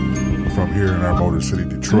bikes from here in our Motor City,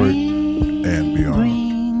 Detroit, and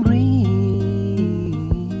beyond.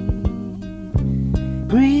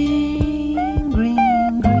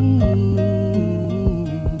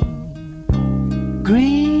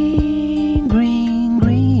 Green